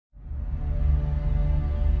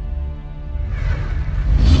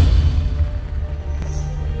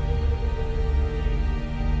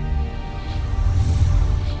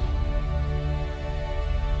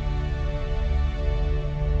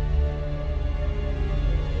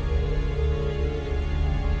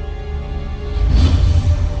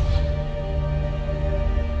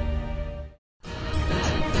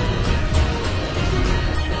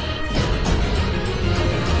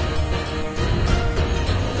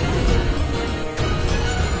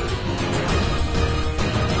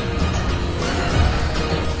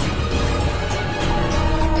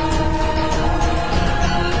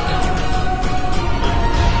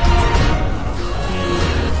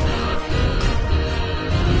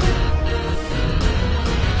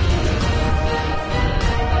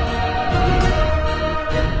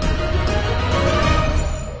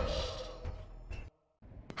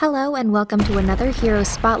and welcome to another hero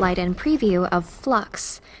spotlight and preview of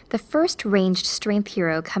Flux, the first ranged strength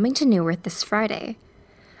hero coming to New Earth this Friday.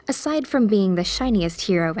 Aside from being the shiniest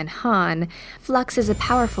hero in HoN, Flux is a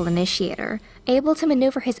powerful initiator, able to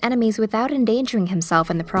maneuver his enemies without endangering himself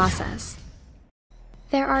in the process.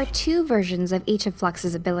 There are two versions of each of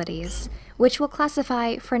Flux's abilities, which we'll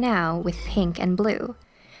classify, for now, with pink and blue.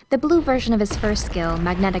 The blue version of his first skill,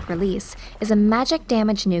 Magnetic Release, is a magic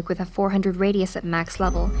damage nuke with a 400 radius at max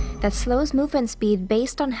level that slows movement speed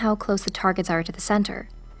based on how close the targets are to the center.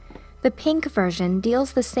 The pink version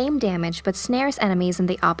deals the same damage but snares enemies in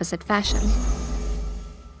the opposite fashion.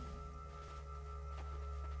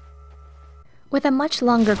 With a much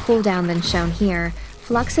longer cooldown than shown here,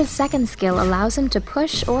 Flux's second skill allows him to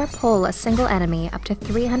push or pull a single enemy up to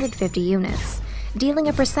 350 units, dealing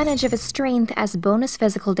a percentage of his strength as bonus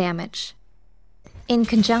physical damage. In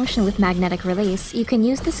conjunction with Magnetic Release, you can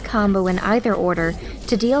use this combo in either order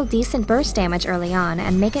to deal decent burst damage early on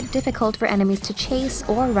and make it difficult for enemies to chase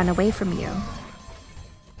or run away from you.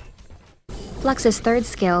 Flux's third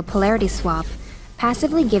skill, Polarity Swap,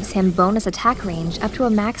 passively gives him bonus attack range up to a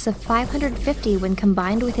max of 550 when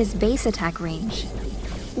combined with his base attack range.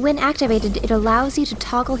 When activated, it allows you to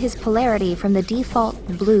toggle his polarity from the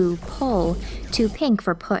default blue pull to pink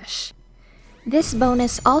for push. This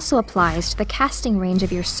bonus also applies to the casting range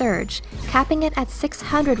of your surge, capping it at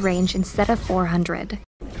 600 range instead of 400.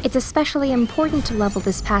 It's especially important to level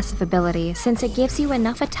this passive ability since it gives you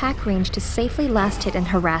enough attack range to safely last hit and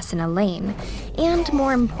harass in a lane, and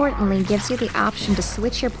more importantly gives you the option to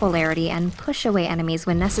switch your polarity and push away enemies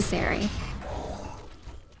when necessary.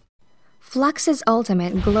 Flux's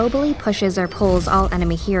ultimate globally pushes or pulls all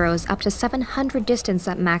enemy heroes up to 700 distance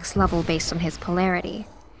at max level based on his polarity.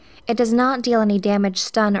 It does not deal any damage,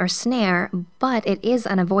 stun, or snare, but it is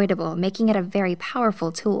unavoidable, making it a very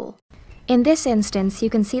powerful tool. In this instance, you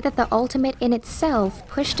can see that the ultimate in itself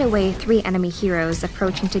pushed away 3 enemy heroes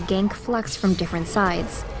approaching to gank Flux from different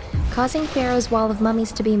sides, causing Pharaoh's Wall of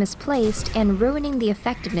Mummies to be misplaced and ruining the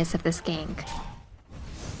effectiveness of this gank.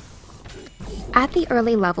 At the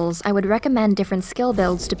early levels, I would recommend different skill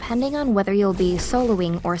builds depending on whether you'll be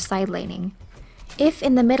soloing or side laning. If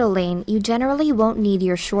in the middle lane, you generally won't need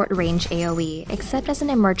your short-range AoE, except as an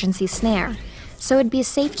emergency snare, so it'd be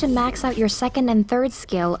safe to max out your second and third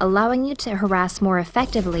skill, allowing you to harass more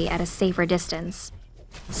effectively at a safer distance.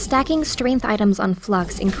 Stacking strength items on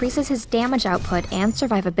Flux increases his damage output and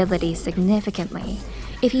survivability significantly.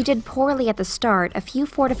 If you did poorly at the start, a few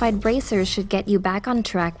fortified bracers should get you back on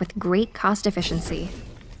track with great cost efficiency.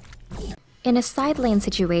 In a side lane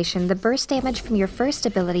situation, the burst damage from your first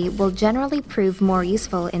ability will generally prove more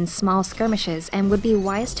useful in small skirmishes and would be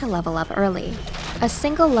wise to level up early. A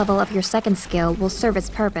single level of your second skill will serve its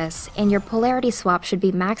purpose, and your polarity swap should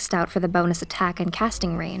be maxed out for the bonus attack and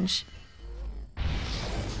casting range.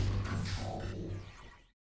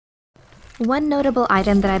 One notable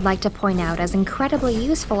item that I'd like to point out as incredibly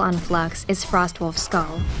useful on Flux is Frostwolf's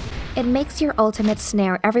Skull. It makes your ultimate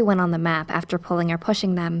snare everyone on the map after pulling or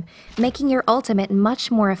pushing them, making your ultimate much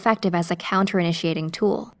more effective as a counter-initiating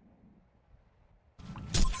tool.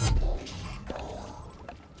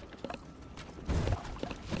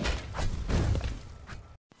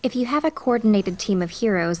 If you have a coordinated team of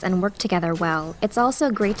heroes and work together well, it's also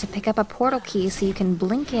great to pick up a portal key so you can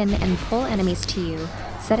blink in and pull enemies to you,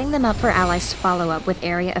 setting them up for allies to follow up with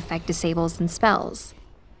area effect disables and spells.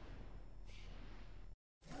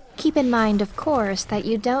 Keep in mind, of course, that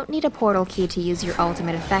you don't need a portal key to use your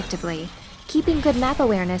ultimate effectively. Keeping good map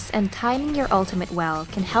awareness and timing your ultimate well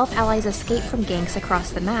can help allies escape from ganks across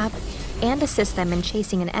the map and assist them in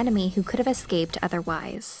chasing an enemy who could have escaped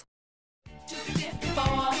otherwise.